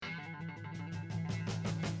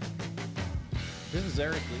This is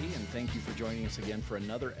Eric Lee, and thank you for joining us again for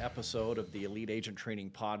another episode of the Elite Agent Training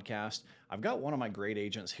Podcast. I've got one of my great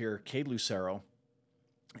agents here, Kade Lucero.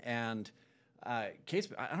 And Kate's,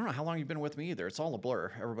 I don't know how long you've been with me either. It's all a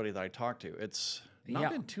blur, everybody that I talk to. It's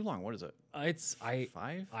not been too long. What is it?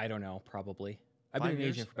 Five? I don't know, probably. I've been an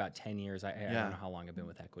agent for about 10 years. I don't know how long I've been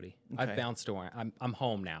with Equity. Okay. I've bounced around. I'm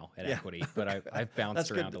home now at Equity, but I've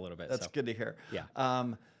bounced around a little bit. That's good to hear. Yeah.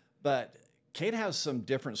 But Kade has some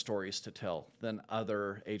different stories to tell than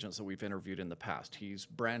other agents that we've interviewed in the past. He's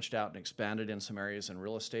branched out and expanded in some areas in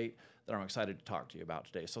real estate that I'm excited to talk to you about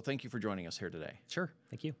today. So thank you for joining us here today. Sure.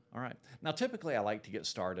 Thank you. All right. Now, typically I like to get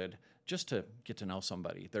started just to get to know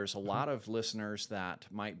somebody. There's a lot of listeners that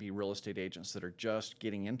might be real estate agents that are just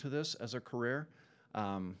getting into this as a career.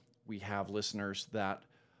 We have listeners that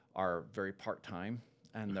are very part-time,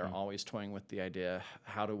 and they're always toying with the idea,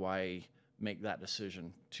 how do I make that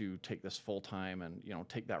decision to take this full-time and,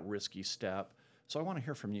 take that risky step? So I want to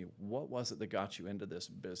hear from you. What was it that got you into this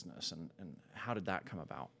business, and how did that come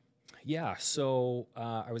about? Yeah. So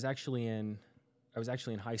I was actually in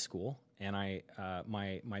high school, and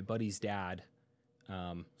my buddy's dad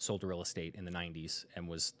sold real estate in the 90s and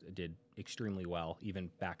did extremely well. Even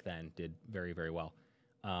back then, did very, very well.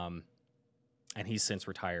 And he's since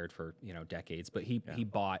retired for decades, but he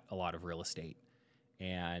bought a lot of real estate.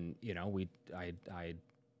 And, I'd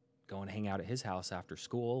go and hang out at his house after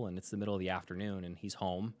school, and it's the middle of the afternoon, and he's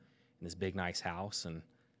home in this big, nice house, and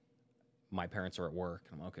my parents are at work.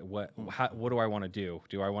 And I'm okay, what do I want to do?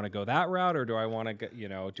 Do I want to go that route, or do I want to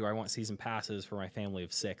go, do I want season passes for my family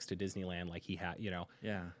of 6 to Disneyland like he had,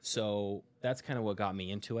 Yeah. So that's kind of what got me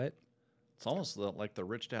into it. It's almost like the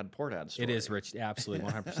rich dad, poor dad story. It is rich.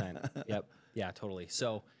 Absolutely. 100%. Yep. Yeah, totally.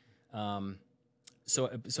 So, so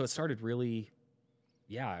it started really,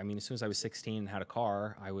 as soon as I was 16 and had a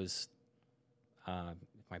car, I was,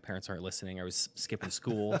 if my parents aren't listening, I was skipping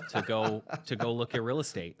school to go look at real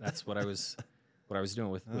estate. That's what I was doing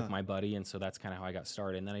with my buddy. And so that's kind of how I got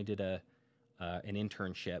started. And then I did an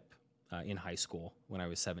internship in high school when I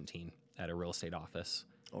was 17 at a real estate office.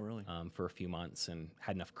 Oh, really? For a few months, and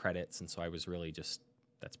had enough credits. And so I was really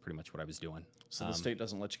that's pretty much what I was doing. So the state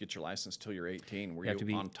doesn't let you get your license till you're 18. Were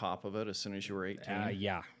you on top of it as soon as you were 18?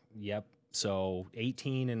 Yeah. Yep. So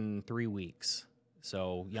 18 in 3 weeks.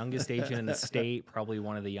 So youngest agent in the state, probably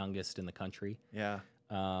one of the youngest in the country. Yeah.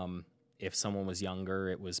 If someone was younger,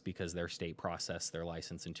 it was because their state processed their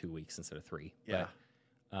license in 2 weeks instead of 3. Yeah.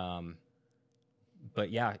 But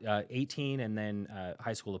 18 and then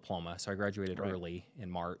high school diploma. So I graduated early in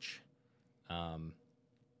March. And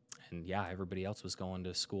everybody else was going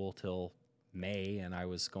to school till May, and I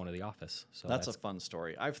was going to the office. So that's a fun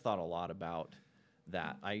story. I've thought a lot about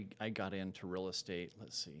that. I got into real estate,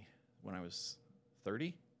 let's see, when I was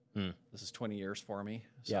 30. This is 20 years for me.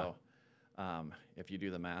 So if you do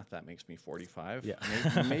the math, that makes me 45. Yeah.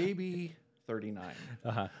 maybe 39.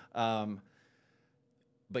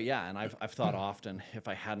 But and I've thought often, if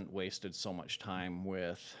I hadn't wasted so much time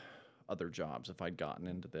with other jobs, if I'd gotten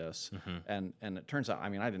into this, and it turns out, I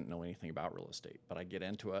didn't know anything about real estate, but I get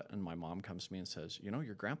into it, and my mom comes to me and says,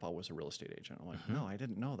 your grandpa was a real estate agent. I'm like, no, I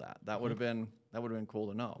didn't know that. That would have been cool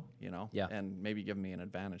to know, and maybe give me an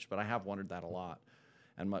advantage. But I have wondered that a lot,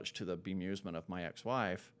 and much to the bemusement of my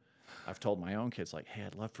ex-wife, I've told my own kids, like, hey,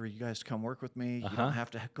 I'd love for you guys to come work with me. You don't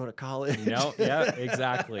have to go to college. No, yeah,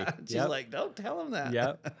 exactly. She's like, don't tell them that.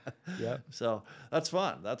 Yep. So that's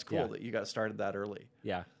fun. That's cool that you got started that early.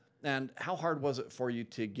 Yeah. And how hard was it for you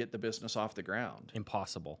to get the business off the ground?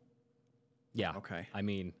 Impossible. Yeah. Okay.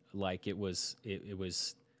 It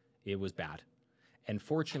was bad. And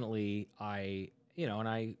fortunately, I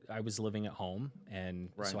was living at home, and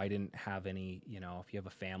so I didn't have any, if you have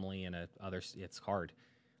a family and it's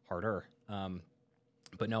harder.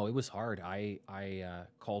 But no, it was hard. I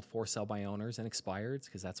called for sell by owners and expireds,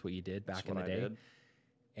 because that's what you did back in the day.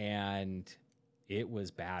 And it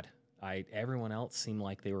was bad. Everyone else seemed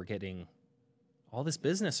like they were getting all this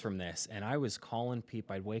business from this, and I was calling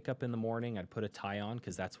people. I'd wake up in the morning, I'd put a tie on,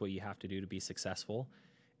 because that's what you have to do to be successful,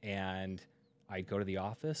 and I'd go to the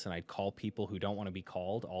office and I'd call people who don't want to be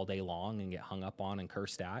called all day long and get hung up on and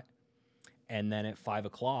cursed at. And then at 5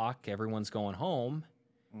 o'clock, everyone's going home,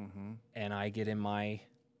 and I get in my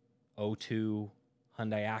 02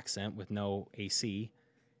 Hyundai Accent with no AC,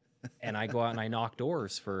 and I go out and I knock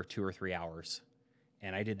doors for 2 or 3 hours.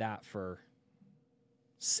 And I did that for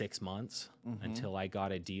 6 months until I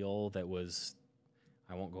got a deal that was,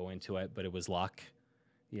 I won't go into it, but it was luck,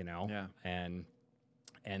 Yeah. And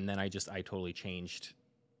then I totally changed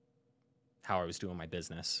how I was doing my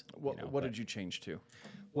business. What did you change to?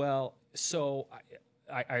 Well, so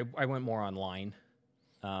I went more online,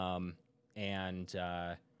 and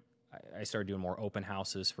I started doing more open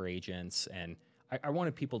houses for agents, and I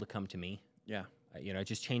wanted people to come to me. Yeah. You know, it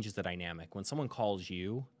just changes the dynamic. When someone calls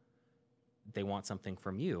you, they want something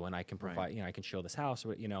from you, and I can provide, Right. you know, I can show this house,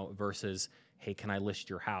 you know, versus, hey, can I list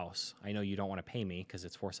your house? I know you don't want to pay me because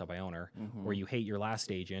it's for sale by owner, or you hate your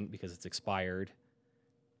last agent because it's expired,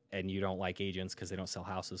 and you don't like agents because they don't sell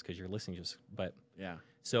houses because your listing just, but Yeah.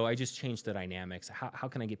 so I just changed the dynamics. How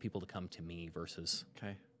can I get people to come to me versus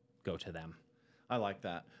Okay. go to them? I like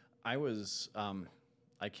that. I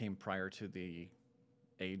came prior to the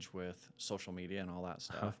age with social media and all that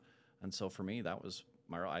stuff. And so for me, that was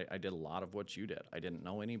I did a lot of what you did. I didn't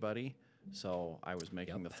know anybody. So I was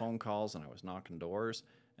making the phone calls and I was knocking doors,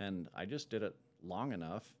 and I just did it long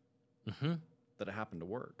enough that it happened to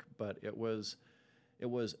work. But it was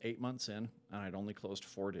 8 months in, and I'd only closed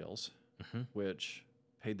 4 deals, which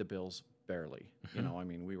paid the bills barely. You know, I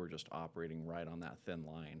mean, we were just operating right on that thin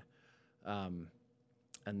line.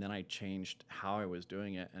 And then I changed how I was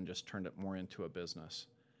doing it and just turned it more into a business.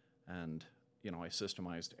 And, you know, I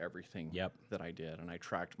systemized everything that I did, and I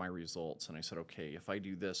tracked my results. And I said, okay, if I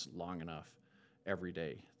do this long enough every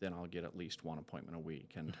day, then I'll get at least 1 appointment a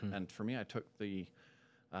week. And for me, I took the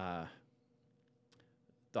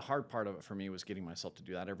hard part of it for me was getting myself to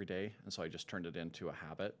do that every day. And so I just turned it into a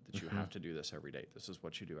habit that you have to do this every day. This is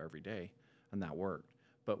what you do every day. And that worked.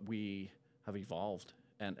 But we have evolved.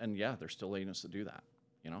 And yeah, there's still agents that do that,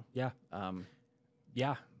 you know?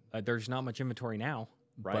 Yeah. There's not much inventory now,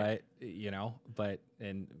 Right. but, you know,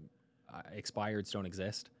 and expireds don't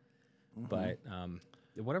exist, but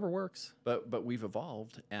whatever works. But we've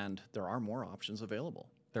evolved, and there are more options available.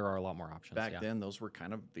 There are a lot more options. Back then, those were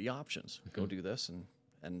kind of the options. Go do this,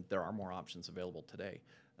 and there are more options available today.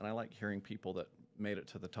 And I like hearing people that made it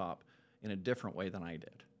to the top in a different way than I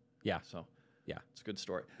did. Yeah. So yeah, it's a good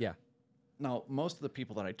story. Yeah. Now, most of the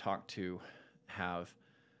people that I talk to have,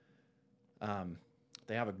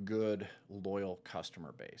 they have a good, loyal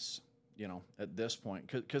customer base. You know, at this point,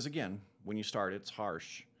 because again, when you start, it's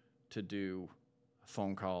harsh to do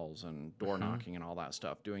phone calls and door knocking and all that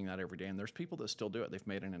stuff, doing that every day. And there's people that still do it. They've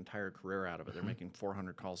made an entire career out of it. They're making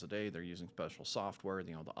 400 calls a day. They're using special software,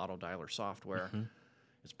 you know, the auto dialer software.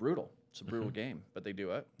 It's brutal. It's a brutal game, but they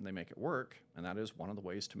do it and they make it work. And that is one of the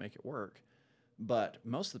ways to make it work. But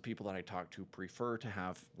most of the people that I talk to prefer to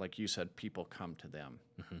have, like you said, people come to them.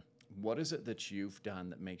 What is it that you've done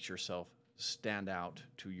that makes yourself stand out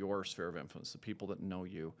to your sphere of influence, the people that know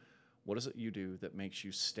you? What is it you do that makes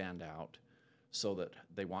you stand out so that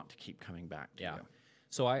they want to keep coming back to you?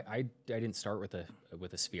 So I didn't start with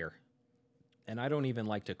a sphere, and I don't even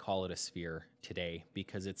like to call it a sphere today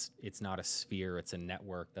because it's not a sphere. It's a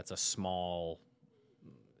network. That's a small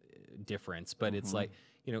difference, but it's like,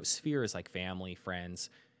 you know, sphere is like family, friends.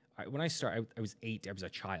 When I started, I was 8. I was a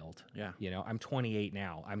child. Yeah. You know, I'm 28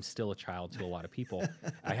 now. I'm still a child to a lot of people.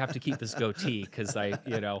 I have to keep this goatee because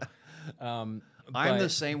you know. I'm the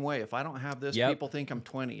same way. If I don't have this, people think I'm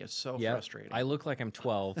 20. It's so frustrating. I look like I'm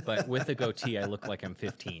 12, but with the goatee, I look like I'm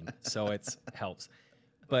 15. So it helps.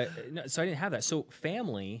 But no, so I didn't have that. So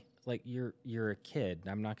family, like you're a kid.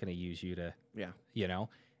 I'm not going to use you to, you know,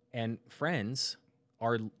 and friends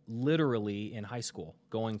are literally in high school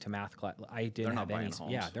going to math class. I didn't have any.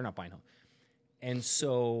 Yeah, they're not buying homes. And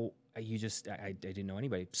so I didn't know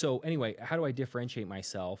anybody. So anyway, how do I differentiate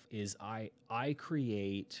myself is I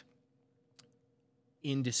create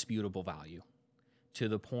indisputable value to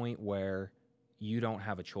the point where you don't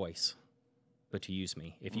have a choice but to use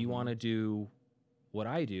me. If you want to do what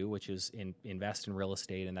I do, which is invest in real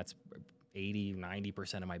estate, and that's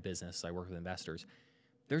 80-90% of my business, I work with investors.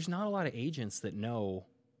 There's not a lot of agents that know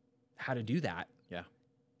how to do that. Yeah.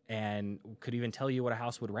 And could even tell you what a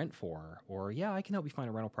house would rent for, or I can help you find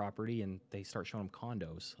a rental property, and they start showing them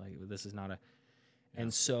condos. Like, this is not a,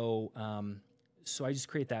 and so I just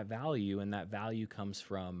create that value, and that value comes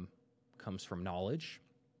from knowledge.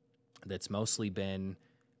 That's mostly been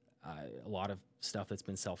a lot of stuff that's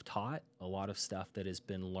been self-taught, a lot of stuff that has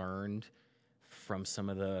been learned from some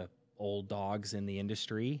of the old dogs in the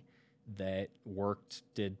industry that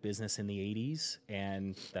did business in the 80s,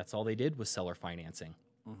 and that's all they did was seller financing.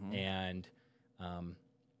 And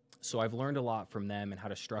so I've learned a lot from them and how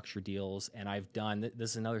to structure deals. And I've done,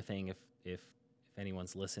 this is another thing, if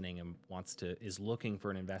anyone's listening and is looking for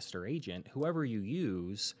an investor agent, whoever you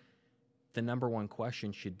use, the number one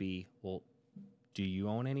question should be, well, do you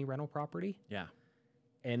own any rental property? Yeah.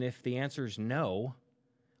 And if the answer is no,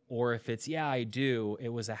 or if it's, I do, it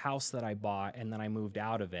was a house that I bought and then I moved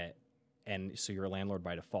out of it, and so you're a landlord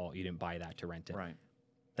by default, you didn't buy that to rent it. Right.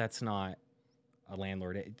 That's not a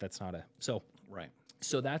landlord. That's not a, so. Right.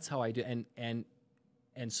 So that's how I do. And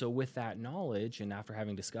And so with that knowledge, and after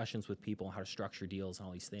having discussions with people on how to structure deals and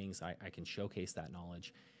all these things, I can showcase that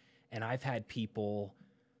knowledge. And I've had people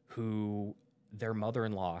who their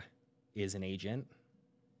mother-in-law is an agent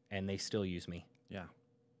and they still use me. Yeah.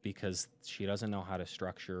 Because she doesn't know how to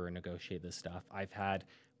structure or negotiate this stuff. I've had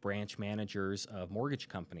branch managers of mortgage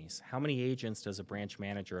companies. How many agents does a branch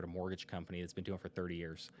manager at a mortgage company that's been doing for 30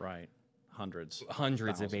 years? Right. Hundreds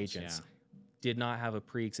of agents. Yeah. Did not have a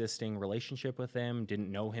pre-existing relationship with him,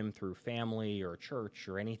 didn't know him through family or church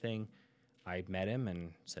or anything. I met him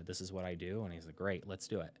and said, this is what I do. And he's like, great, let's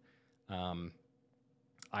do it. I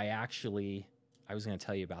was going to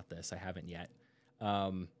tell you about this. I haven't yet.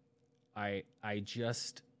 I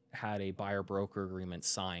just had a buyer broker agreement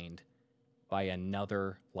signed by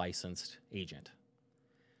another licensed agent.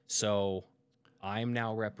 So I'm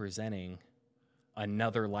now representing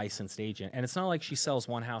another licensed agent. And it's not like she sells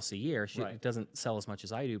one house a year. She doesn't sell as much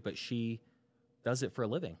as I do, but she does it for a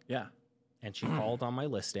living. Yeah. And she called on my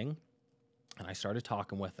listing, and I started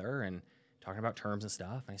talking with her and talking about terms and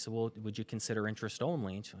stuff. And I said, well, would you consider interest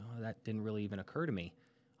only? And she said, oh, that didn't really even occur to me.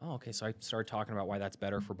 Oh, okay. So I started talking about why that's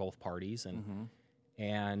better for both parties,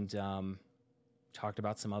 and talked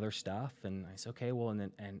about some other stuff. And I said, okay, well,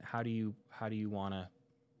 and how do you want to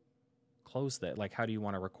close that? Like, how do you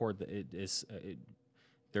want to record that?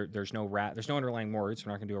 There's no underlying mortgage.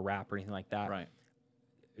 We're not going to do a wrap or anything like that. Right.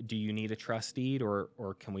 Do you need a trust deed, or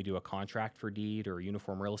can we do a contract for deed or a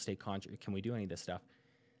uniform real estate contract? Can we do any of this stuff?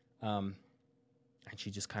 And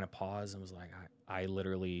she just kind of paused and was like, I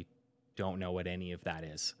literally don't know what any of that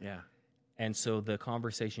is. Yeah. And so the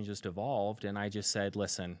conversation just evolved, and I just said,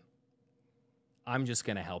 listen, I'm just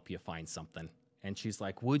going to help you find something. And she's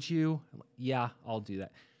like, would you? Yeah, I'll do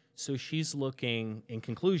that. So she's looking, in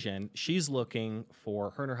conclusion, her and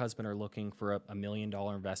her husband are looking for a $1 million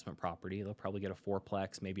investment property. They'll probably get a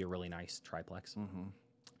fourplex, maybe a really nice triplex.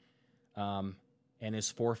 And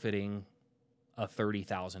is forfeiting a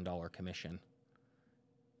 $30,000 commission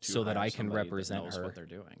so that I can represent her. What they're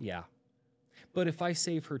doing. Yeah. But if I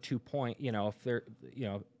save her 2 point,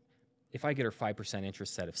 if I get her 5%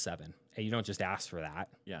 interest instead of 7%, and you don't just ask for that.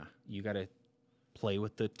 Yeah. You got to play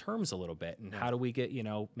with the terms a little bit. And how do we get,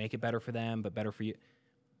 make it better for them, but better for you?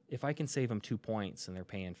 If I can save them 2 points and they're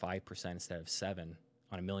paying 5% instead of 7%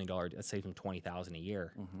 on $1 million, that saves them $20,000 a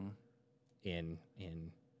year in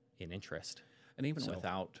interest. And even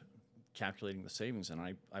without calculating the savings, and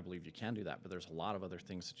I believe you can do that, but there's a lot of other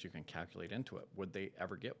things that you can calculate into it. Would they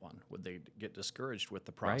ever get one? Would they get discouraged with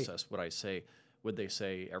the process? Right. Would they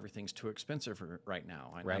say everything's too expensive right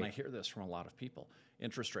now? And I hear this from a lot of people.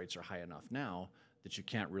 Interest rates are high enough now that you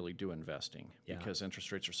can't really do investing because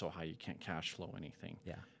interest rates are so high you can't cash flow anything.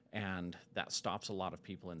 Yeah. And that stops a lot of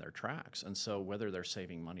people in their tracks. And so whether they're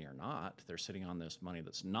saving money or not, they're sitting on this money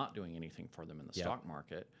that's not doing anything for them in the stock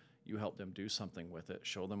market. You help them do something with it,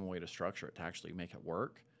 show them a way to structure it to actually make it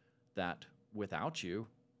work, that without you,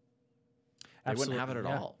 they wouldn't have it at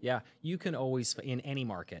all. Yeah, you can always, in any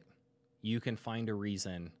market, you can find a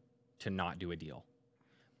reason to not do a deal.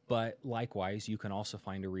 But likewise, you can also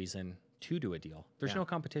find a reason to do a deal. There's no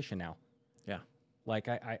competition now. Yeah. Like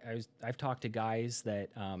I've talked to guys that,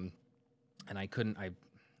 and I've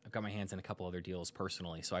got my hands in a couple other deals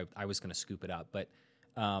personally, so I was going to scoop it up. But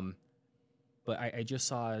I just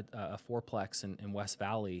saw a fourplex in West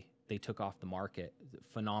Valley. They took off the market.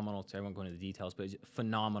 Phenomenal. I won't go into the details, but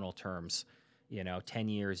phenomenal terms. 10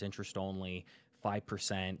 years, interest only,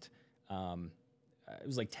 5%. It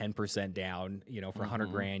was like 10% down. For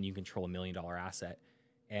 100 grand, you control $1 million asset,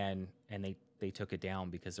 and they took it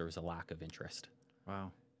down because there was a lack of interest.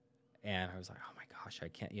 Wow. And I was like, oh my gosh, I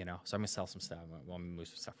can't. So I'm gonna sell some stuff. I'm gonna move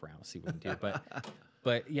some stuff around, see what we can do.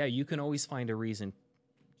 But yeah, you can always find a reason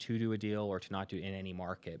to do a deal or to not do it in any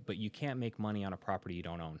market, but you can't make money on a property you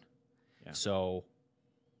don't own. Yeah. So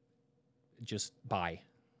just buy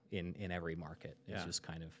in every market is just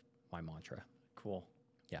kind of my mantra. Cool.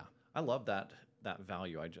 Yeah. I love that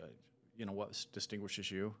value. What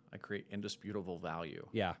distinguishes you? I create indisputable value.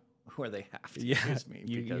 Yeah. Where they have to use me.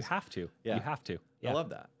 You have to. Yeah. You have to. Yeah. I love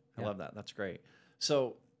that. I love that. That's great.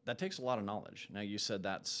 So that takes a lot of knowledge. Now you said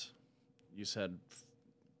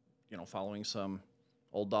following some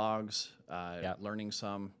old dogs, learning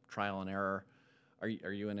some trial and error. Are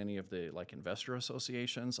you in any of the investor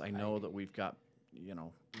associations? I know that we've got,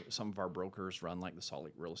 some of our brokers run like the Salt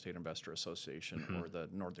Lake Real Estate Investor Association or the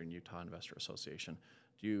Northern Utah Investor Association.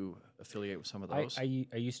 Do you affiliate with some of those? I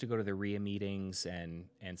used to go to the RIA meetings and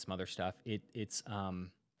some other stuff. It's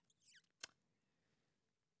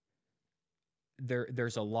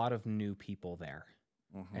there's a lot of new people there,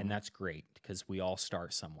 and that's great because we all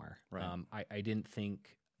start somewhere. Right. I didn't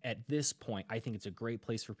think at this point, I think it's a great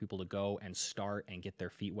place for people to go and start and get their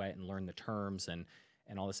feet wet and learn the terms and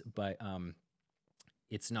all this. But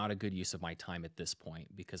it's not a good use of my time at this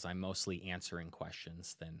point because I'm mostly answering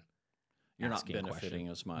questions than you're not asking benefiting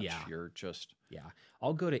as much. Yeah. You're just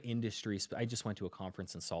I'll go to industries. I just went to a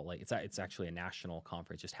conference in Salt Lake. It's actually a national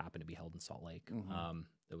conference. Just happened to be held in Salt Lake.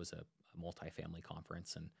 There was a multifamily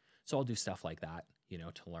conference, and so I'll do stuff like that,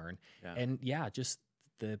 to learn. Yeah. And just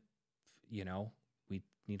we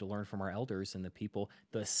need to learn from our elders and the people.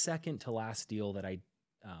 The second to last deal that I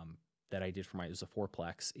did for it was a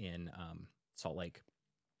fourplex in Salt Lake,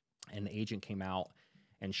 and the agent came out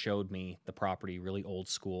and showed me the property, really old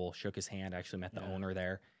school, shook his hand, actually met the owner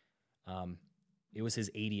there. It was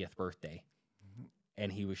his 80th birthday,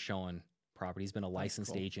 and he was showing property. He's been a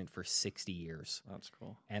licensed agent for 60 years. That's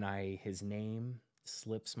cool. And his name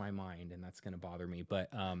slips my mind, and that's going to bother me,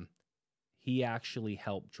 but he actually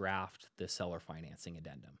helped draft the seller financing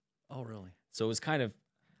addendum. Oh, really? So it was kind of,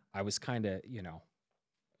 it was kind of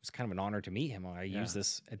an honor to meet him. I use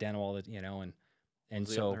this addendum all the, and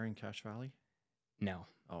was so he up there in Cache Valley? No.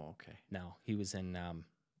 Oh, okay. No, he was in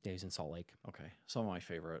Salt Lake. Okay. Some of my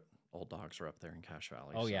favorite old dogs are up there in Cache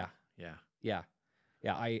Valley. Oh, so, yeah. Yeah.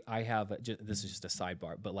 I have, this is just a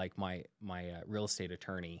sidebar, but like my real estate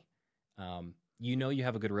attorney, you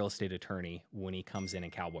have a good real estate attorney when he comes in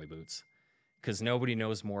cowboy boots, because nobody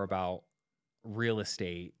knows more about real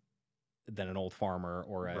estate than an old farmer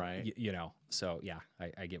or right. So yeah,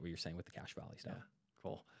 I get what you're saying with the Cache Valley stuff. Yeah,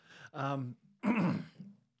 cool.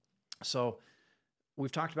 So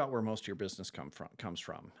we've talked about where most of your business comes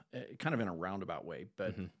from, kind of in a roundabout way,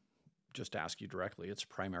 but just to ask you directly, it's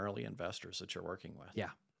primarily investors that you're working with. Yeah.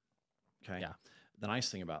 Okay. Yeah. The nice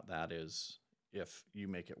thing about that is if you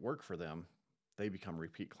make it work for them, they become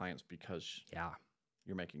repeat clients because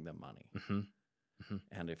you're making them money.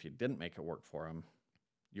 And if you didn't make it work for them,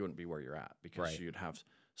 you wouldn't be where you're at, because you'd have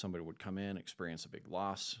somebody would come in, experience a big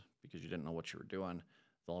loss because you didn't know what you were doing.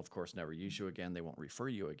 They'll, of course, never use you again. They won't refer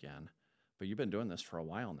you again. But you've been doing this for a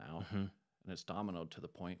while now, and it's dominoed to the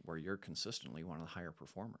point where you're consistently one of the higher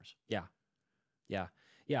performers. Yeah.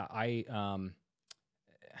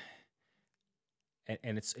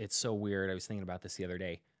 And it's so weird. I was thinking about this the other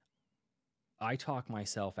day. I talk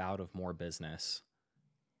myself out of more business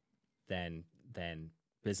than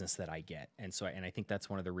business that I get. And so, and I think that's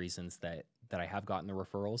one of the reasons that I have gotten the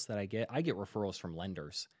referrals that I get. I get referrals from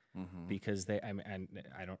lenders because and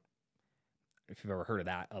I don't, if you've ever heard of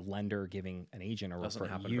that, a lender giving an agent a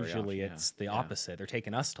referral. Usually it's the opposite. They're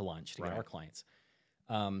taking us to lunch to get our clients.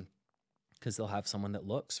 Because they'll have someone that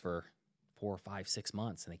looks for 4 or 5, 6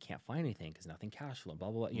 months and they can't find anything because nothing cash flow,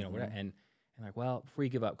 blah, blah, blah, whatever. And like, well, before you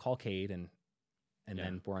give up, call Kade and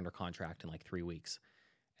then we're under contract in like 3 weeks.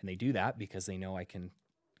 And they do that because they know I can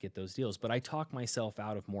get those deals. But I talk myself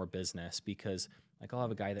out of more business because like I'll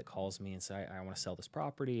have a guy that calls me and say, I want to sell this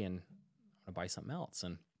property and I want to buy something else.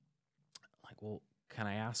 And I'm like, well, can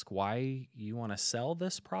I ask why you want to sell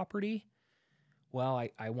this property? Well,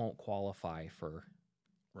 I won't qualify for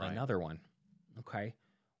another one. Okay.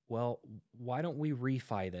 Well, why don't we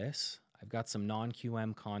refi this? I've got some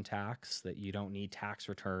non-QM contacts that you don't need tax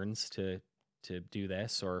returns to do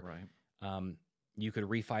this, or you could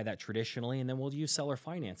refi that traditionally, and then we'll use seller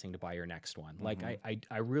financing to buy your next one. Like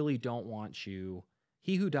I really don't want you.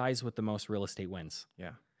 He who dies with the most real estate wins.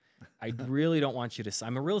 Yeah. I really don't want you to.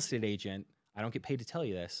 I'm a real estate agent. I don't get paid to tell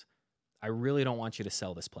you this. I really don't want you to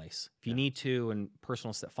sell this place. If you need to and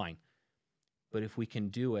personal stuff, fine. But if we can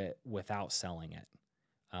do it without selling it,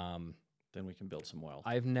 then we can build some wealth.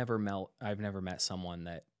 I've never met someone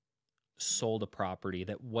that sold a property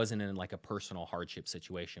that wasn't in like a personal hardship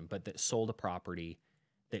situation, but that sold a property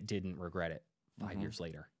that didn't regret it 5 years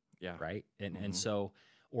later. Yeah. Right. And so,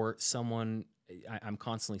 or someone, I'm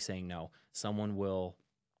constantly saying no. Someone will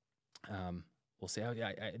say, oh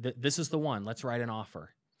yeah, this is the one. Let's write an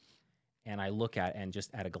offer. And I look at, and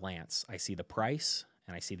just at a glance, I see the price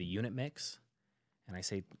and I see the unit mix, and I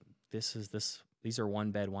say, these are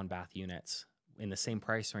 1 bed, 1 bath units. In the same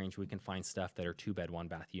price range, we can find stuff that are 2 bed, 1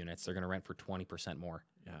 bath units. They're going to rent for 20% more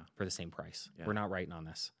for the same price. Yeah. We're not writing on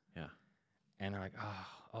this. Yeah. And they're like,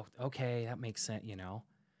 oh, okay, that makes sense,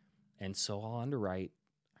 And so I'll underwrite,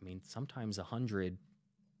 sometimes 100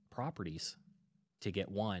 properties to get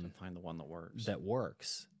one. To find the one that works. That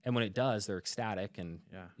works. And when it does, they're ecstatic, and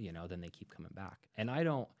then they keep coming back. And I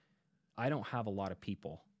don't have a lot of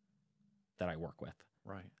people that I work with.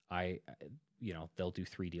 Right. They'll do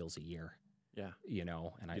 3 deals a year. Yeah.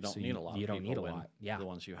 And you don't need a lot. You don't need a lot. Yeah. The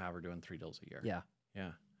ones you have are doing 3 deals a year. Yeah.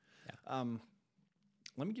 Yeah.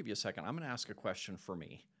 Let me give you a second. I'm going to ask a question for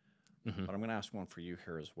me, but I'm going to ask one for you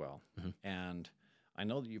here as well. And I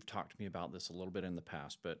know that you've talked to me about this a little bit in the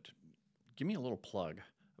past, but give me a little plug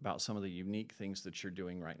about some of the unique things that you're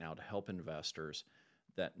doing right now to help investors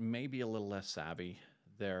that may be a little less savvy.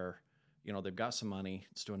 They've got some money,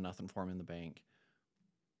 it's doing nothing for them in the bank.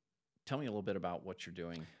 Tell me a little bit about what you're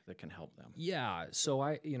doing that can help them. Yeah. So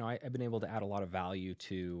I've been able to add a lot of value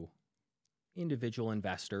to individual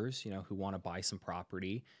investors, who want to buy some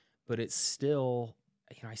property, but it's still,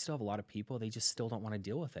 I still have a lot of people, they just still don't want to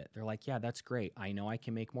deal with it. They're like, yeah, that's great. I know I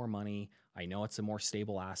can make more money. I know it's a more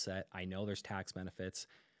stable asset. I know there's tax benefits.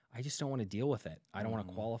 I just don't want to deal with it. I don't want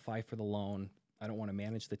to qualify for the loan. I don't want to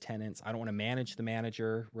manage the tenants. I don't want to manage the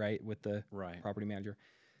manager, right, with the property manager.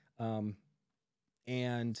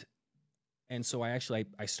 And so I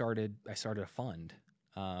started a fund,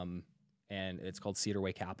 and it's called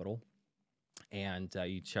Cedarway Capital. And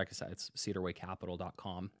you check us out, it's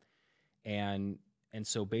cedarwaycapital.com. And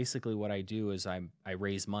so basically what I do is I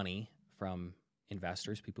raise money from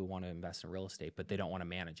investors, people who want to invest in real estate, but they don't want to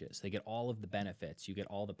manage it. So they get all of the benefits. You get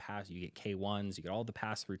all the you get K1s, you get all the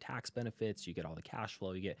pass-through tax benefits, you get all the cash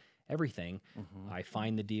flow, you get everything. I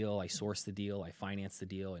find the deal, I source the deal, I finance the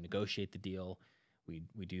deal, I negotiate the deal.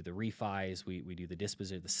 We do the refis, we do the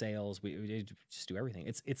disposition, the sales, we just do everything.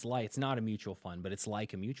 It's not a mutual fund, but it's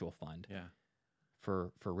like a mutual fund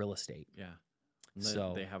for real estate. Yeah.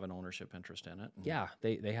 So they have an ownership interest in it. Yeah,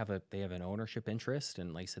 they have an ownership interest,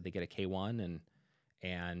 and like I said, they get a K1, and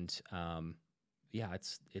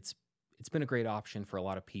it's been a great option for a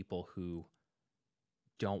lot of people who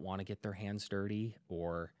don't want to get their hands dirty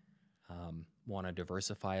or want to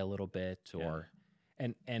diversify a little bit, or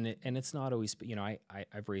and it's not always,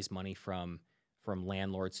 I've raised money from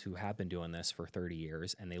landlords who have been doing this for 30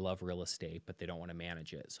 years and they love real estate, but they don't want to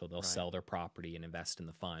manage it, so they'll sell their property and invest in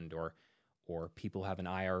the fund, or people have an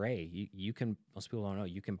IRA. Most people don't know,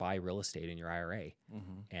 you can buy real estate in your IRA.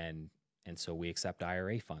 And so we accept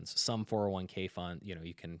IRA funds, some 401k fund,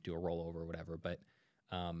 you can do a rollover or whatever. But,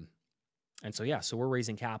 so we're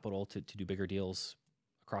raising capital to do bigger deals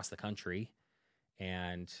across the country.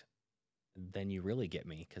 And then you really get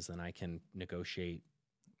me, because then I can negotiate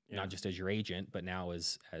not just as your agent, but now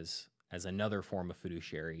as another form of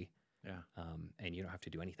fiduciary. And you don't have to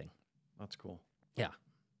do anything. That's cool. Yeah.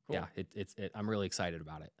 Cool. Yeah. I'm really excited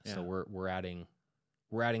about it. Yeah. So we're adding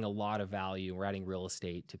a lot of value. We're adding real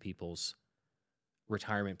estate to people's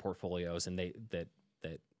retirement portfolios, and that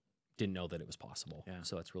didn't know that it was possible. Yeah.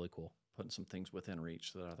 So it's really cool. Putting some things within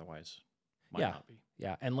reach that otherwise might not be.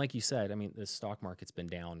 Yeah. And like you said, the stock market's been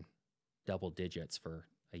down double digits for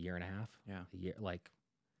a year and a half. Yeah. A year, like,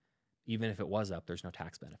 even if it was up, there's no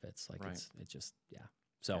tax benefits. Like it's just,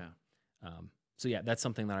 So, that's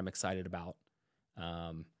something that I'm excited about.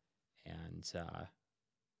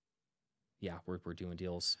 We're doing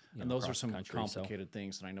deals. And those are some complicated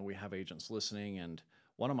things. And I know we have agents listening. And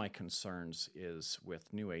one of my concerns is with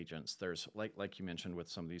new agents. There's like you mentioned with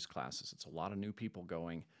some of these classes, it's a lot of new people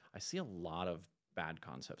going. I see a lot of bad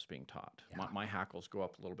concepts being taught. Yeah. My hackles go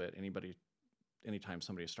up a little bit. Anytime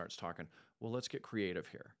somebody starts talking, well, let's get creative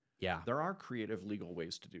here. Yeah. There are creative legal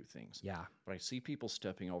ways to do things. Yeah. But I see people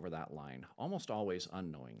stepping over that line almost always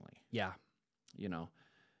unknowingly. Yeah.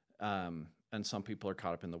 And some people are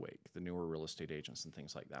caught up in the wake, the newer real estate agents and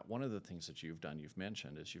things like that. One of the things that you've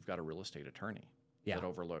mentioned, is you've got a real estate attorney that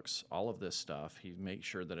overlooks all of this stuff. He makes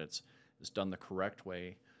sure that it's done the correct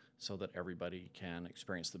way so that everybody can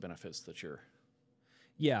experience the benefits that you're.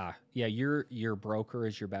 Yeah. Your broker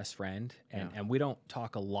is your best friend, and we don't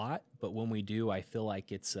talk a lot, but when we do, I feel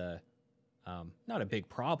like it's not a big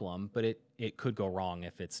problem, but it could go wrong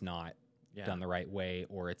if it's not done the right way,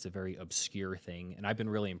 or it's a very obscure thing. And I've been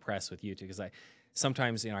really impressed with you too, because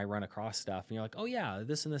sometimes I run across stuff and you're like, oh yeah,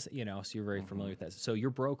 this and this, so you're very familiar with that. So your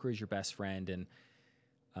broker is your best friend.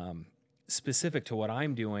 And specific to what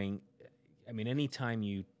I'm doing, anytime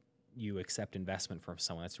you accept investment from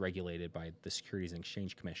someone that's regulated by the Securities and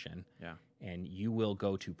Exchange Commission, and you will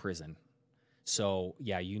go to prison. So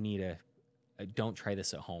you need a don't try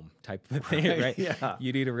this at home type of thing, right? Yeah.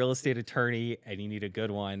 You need a real estate attorney, and you need a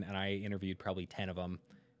good one. And I interviewed probably 10 of them.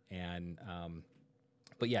 And,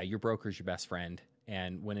 but your broker is your best friend.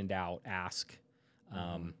 And when in doubt, ask.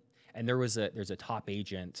 And there's a top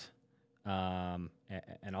agent, and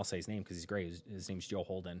I'll say his name because he's great. His name's Joe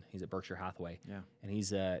Holden. He's at Berkshire Hathaway. Yeah. And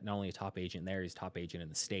he's not only a top agent there, he's a top agent in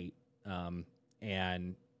the state.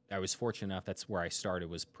 And I was fortunate enough, that's where I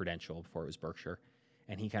started, was Prudential before it was Berkshire.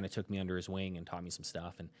 And he kind of took me under his wing and taught me some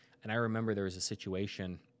stuff. And I remember there was a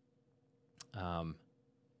situation, and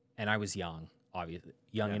I was young, obviously,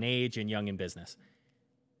 young in age and young in business.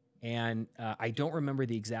 And I don't remember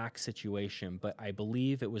the exact situation, but I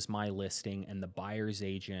believe it was my listing, and the buyer's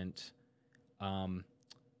agent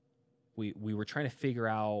we were trying to figure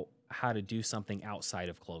out how to do something outside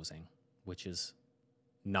of closing, which is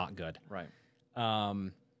not good. Right.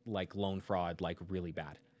 Like loan fraud, like really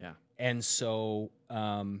bad. Yeah. And so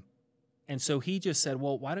he just said,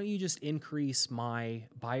 well, why don't you just increase my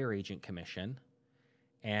buyer agent commission,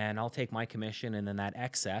 and I'll take my commission, and then that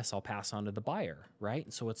excess I'll pass on to the buyer, right?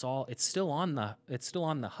 And so it's still on the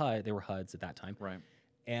HUD. They were HUDs at that time, Right.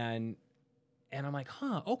 And I'm like,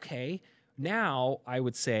 okay. Now I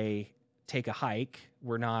would say take a hike.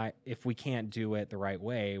 If we can't do it the right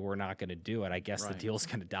way, we're not going to do it. I guess the deal's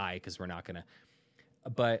going to die because we're not going to.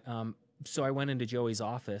 But so I went into Joey's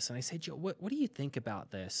office and I said, Joe, what do you think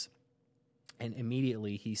about this? And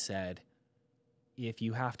immediately he said, if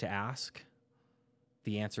you have to ask,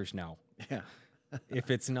 the answer's no. Yeah. If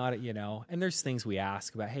it's not, and there's things we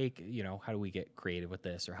ask about, hey, how do we get creative with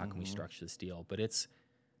this, or how can we structure this deal? But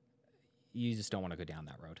you just don't want to go down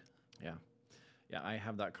that road. Yeah. Yeah, I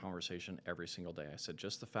have that conversation every single day. I said,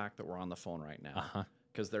 just the fact that we're on the phone right now,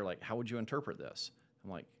 because they're like, how would you interpret this?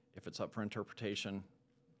 I'm like, if it's up for interpretation,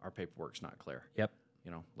 our paperwork's not clear. Yep.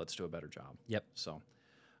 Let's do a better job. Yep. So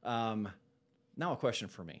now a question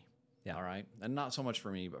for me. Yeah. All right. And not so much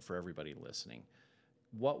for me, but for everybody listening.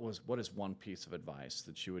 What is one piece of advice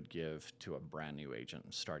that you would give to a brand new agent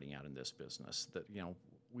starting out in this business that,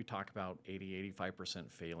 we talk about 85%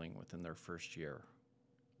 failing within their first year.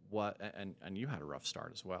 And you had a rough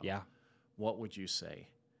start as well. Yeah. What would you say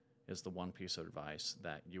is the one piece of advice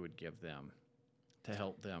that you would give them to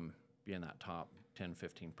help them be in that top 10,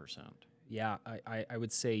 15%? Yeah, I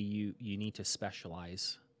would say you need to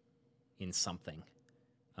specialize in something.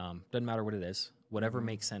 Doesn't matter what it is, whatever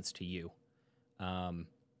makes sense to you.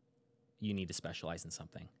 You need to specialize in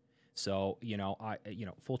something. So,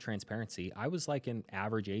 full transparency, I was like an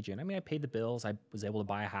average agent. I mean, I paid the bills. I was able to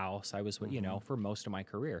buy a house. I was, for most of my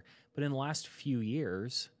career. But in the last few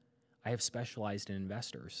years, I have specialized in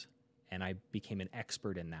investors, and I became an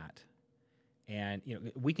expert in that. And,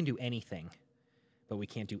 we can do anything, but we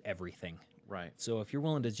can't do everything. Right. So if you're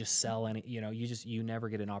willing to just sell any, you never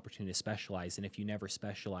get an opportunity to specialize. And if you never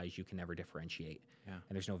specialize, you can never differentiate. Yeah.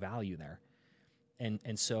 And there's no value there.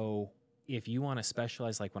 And so if you want to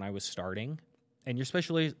specialize, like when I was starting, and your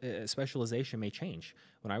specialization may change.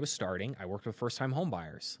 When I was starting, I worked with first-time home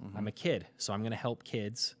buyers. I'm a kid, so I'm going to help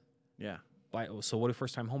kids. Yeah. So what do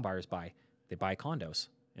first-time home buyers buy? They buy condos.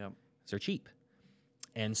 Yep. They're cheap.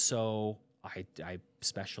 And so I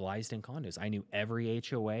specialized in condos. I knew every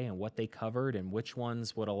HOA and what they covered and which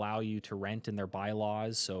ones would allow you to rent in their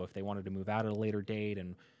bylaws. So if they wanted to move out at a later date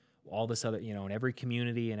and all this other, in every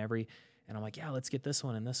community and I'm like, yeah, let's get this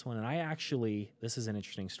one and this one. And this is an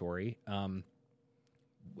interesting story.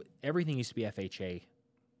 Everything used to be FHA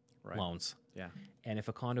loans. Yeah. And if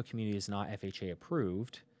a condo community is not FHA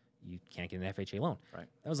approved, you can't get an FHA loan. Right.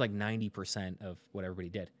 That was like 90% of what everybody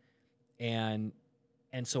did. And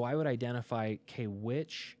so I would identify,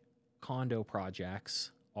 which condo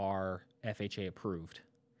projects are FHA approved?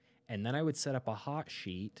 And then I would set up a hot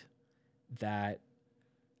sheet that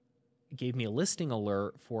gave me a listing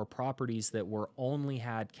alert for properties that only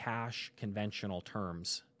had cash conventional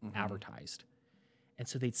terms advertised. And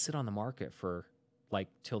so they'd sit on the market for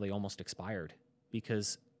till they almost expired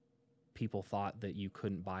because people thought that you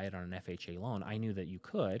couldn't buy it on an FHA loan. I knew that you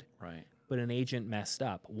could. Right. But an agent messed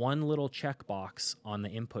up. One little checkbox on the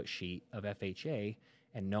input sheet of FHA,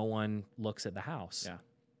 and no one looks at the house. Yeah.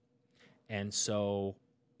 And so,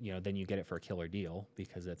 then you get it for a killer deal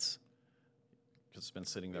because it's been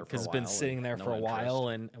sitting there for a while. Because it's been sitting there for a while.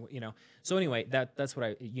 And, so anyway, that's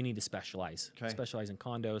what you need to specialize. Okay. Specialize in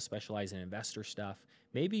condos, specialize in investor stuff.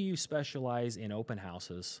 Maybe you specialize in open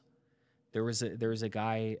houses. There was a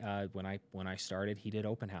guy when I started, he did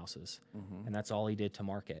open houses, and that's all he did to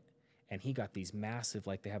market. And he got these massive,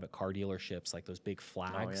 like they have at car dealerships, like those big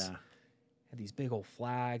flags. Oh, yeah. Had these big old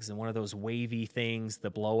flags and one of those wavy things, the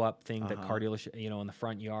blow up thing that car dealership, in the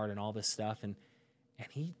front yard and all this stuff. And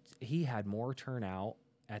he had more turnout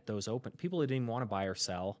at those open people that didn't want to buy or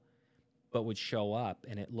sell, but would show up,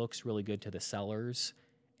 and it looks really good to the sellers.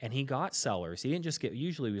 And he got sellers. He didn't just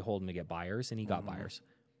usually we hold him to get buyers, and he got buyers.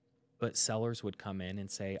 But sellers would come in and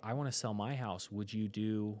say, I want to sell my house. Would you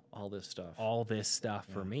do all this stuff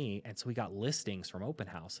for me? And so we got listings from open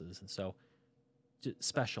houses. And so just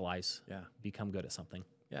specialize, become good at something.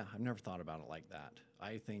 Yeah, I've never thought about it like that.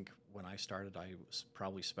 I think when I started, I was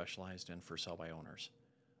probably specialized in for sell by owners.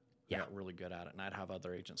 I got really good at it. And I'd have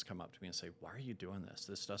other agents come up to me and say, why are you doing this?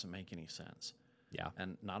 This doesn't make any sense. Yeah.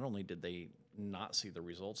 And not only did they not see the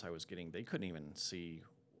results I was getting, they couldn't even see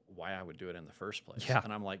why I would do it in the first place. Yeah.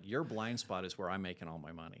 And I'm like, your blind spot is where I'm making all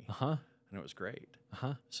my money. And it was great.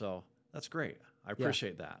 So that's great. I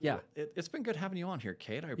appreciate that. Yeah. It's been good having you on here,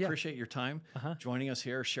 Kate. I appreciate your time joining us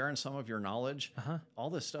here, sharing some of your knowledge. All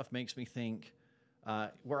this stuff makes me think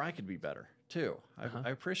where I could be better too. I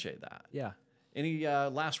appreciate that. Yeah. Any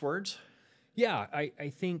last words? Yeah, I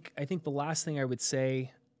think the last thing I would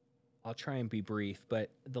say, I'll try and be brief, but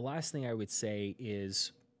the last thing I would say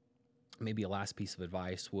is maybe a last piece of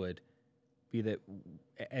advice would be that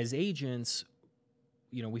as agents,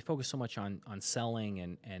 we focus so much on selling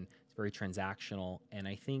and it's very transactional. And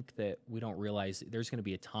I think that we don't realize there's going to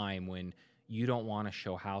be a time when you don't want to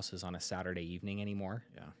show houses on a Saturday evening anymore.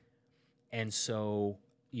 Yeah. And so,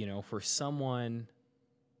 for someone,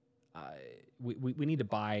 we need to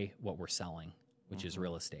buy what we're selling, which is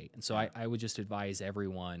real estate. And so I would just advise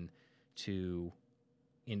everyone to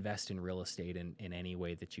invest in real estate in any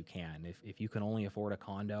way that you can. If you can only afford a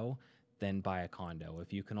condo, then buy a condo.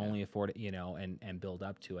 If you can only afford it, and build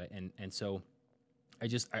up to it. And so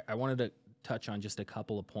I wanted to touch on just a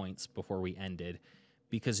couple of points before we ended,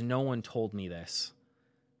 because no one told me this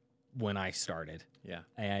when I started. Yeah.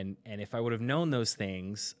 And if I would have known those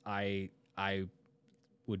things, I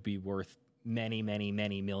would be worth many, many,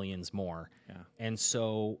 many millions more. Yeah. And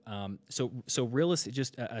so real estate,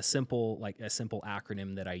 just a simple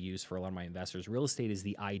acronym that I use for a lot of my investors. Real estate is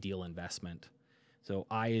the ideal investment. So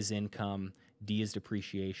I is income, D is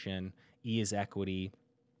depreciation, E is equity,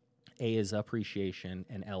 A is appreciation,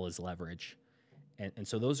 and L is leverage. And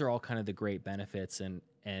so those are all kind of the great benefits.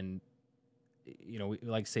 And we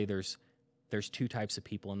like to say there's two types of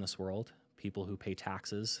people in this world: people who pay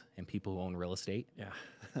taxes and people who own real estate.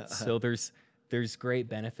 Yeah. So there's great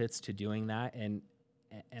benefits to doing that. And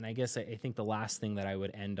I guess I think the last thing that I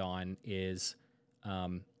would end on is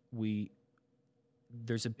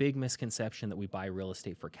there's a big misconception that we buy real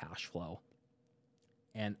estate for cash flow.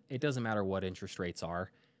 And it doesn't matter what interest rates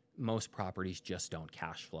are. Most properties just don't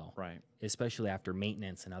cash flow. Right. Especially especially after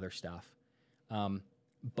maintenance and other stuff.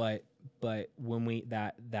 But when we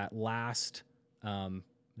that last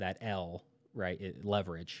that L, right,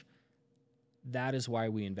 leverage, that is why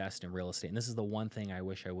we invest in real estate. And this is the one thing I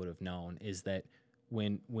wish I would have known, is that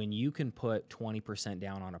when you can put 20%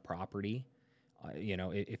 down on a property,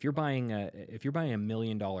 if you're buying a $1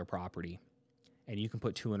 million property and you can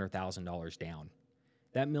put $200,000 down,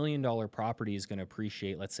 that $1 million property is going to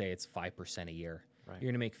appreciate. Let's say it's 5% a year. Right.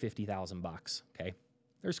 You're going to make $50,000. Okay.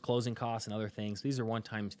 There's closing costs and other things. These are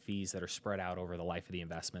one-time fees that are spread out over the life of the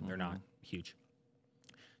investment. They're not huge.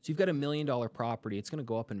 So you've got a $1 million property. It's going to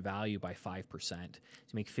go up in value by 5% to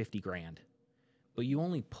make $50,000, but you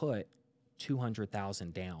only put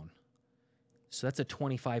 $200,000 down. So that's a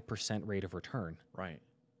 25% rate of return. Right.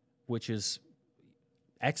 Which is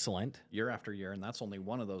excellent. Year after year, and that's only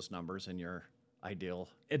one of those numbers in your ideal.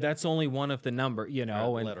 That's only one of the number,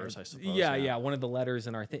 letters, I suppose. Yeah, one of the letters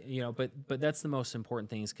in our thing, but that's the most important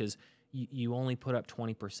thing, is because you only put up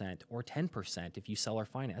 20% or 10% if you sell or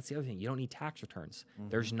finance. That's the other thing. You don't need tax returns.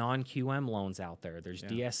 There's non-QM loans out there. There's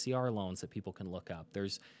DSCR loans that people can look up.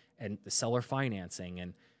 And the seller financing,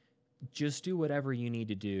 and just do whatever you need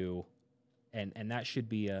to do. And that should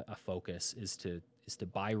be a focus, is to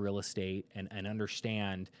buy real estate and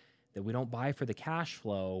understand that we don't buy for the cash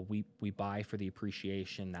flow. We buy for the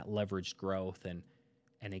appreciation, that leveraged growth.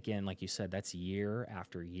 And again, like you said, that's year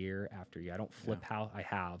after year after year. I don't flip I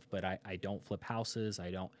have, but I don't flip houses.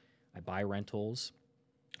 I buy rentals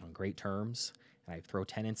on great terms, and I throw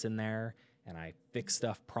tenants in there, and I fix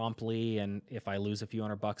stuff promptly. And if I lose a few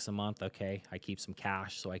 $100 a month, okay, I keep some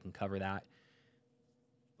cash so I can cover that.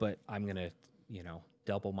 But I'm going to,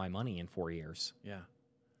 double my money in 4 years. Yeah.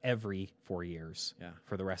 Every 4 years. Yeah.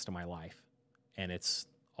 For the rest of my life. And it's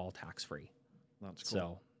all tax-free. That's cool.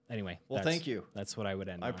 So anyway. Well, thank you. That's what I would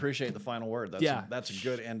end on. I appreciate the final word. That's a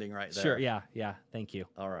good ending right there. Sure. Yeah. Thank you.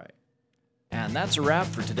 All right. And that's a wrap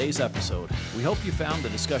for today's episode. We hope you found the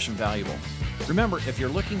discussion valuable. Remember, if you're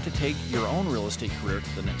looking to take your own real estate career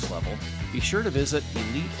to the next level, be sure to visit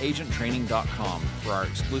eliteagenttraining.com for our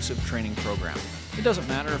exclusive training program. It doesn't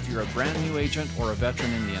matter if you're a brand new agent or a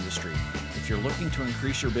veteran in the industry. If you're looking to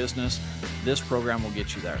increase your business, this program will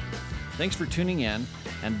get you there. Thanks for tuning in,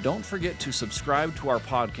 and don't forget to subscribe to our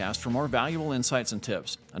podcast for more valuable insights and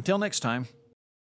tips. Until next time.